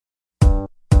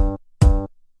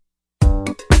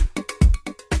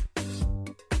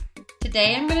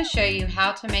Today I'm going to show you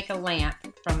how to make a lamp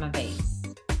from a vase.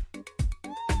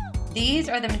 These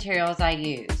are the materials I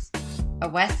use: a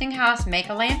Westinghouse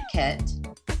Make-A-Lamp kit,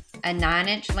 a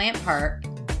 9-inch lamp harp,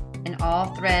 an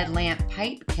all-thread lamp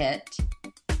pipe kit,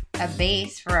 a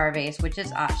base for our vase, which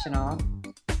is optional,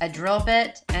 a drill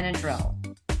bit, and a drill.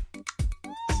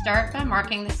 Start by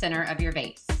marking the center of your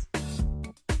vase.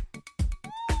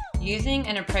 Using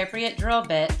an appropriate drill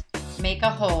bit, make a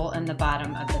hole in the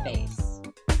bottom of the vase.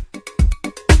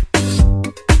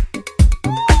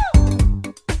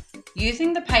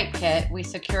 Using the pipe kit, we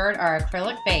secured our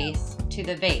acrylic base to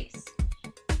the vase.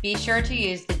 Be sure to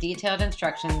use the detailed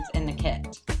instructions in the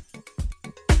kit.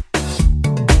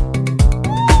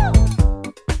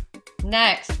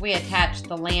 Next, we attach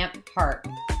the lamp harp.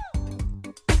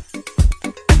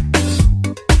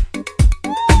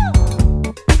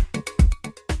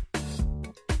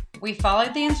 We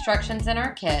followed the instructions in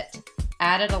our kit,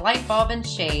 added a light bulb and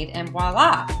shade, and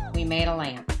voila, we made a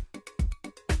lamp.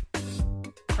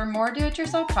 For more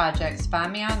do-it-yourself projects,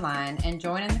 find me online and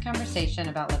join in the conversation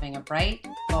about living a bright,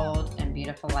 bold, and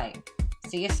beautiful life.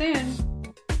 See you soon!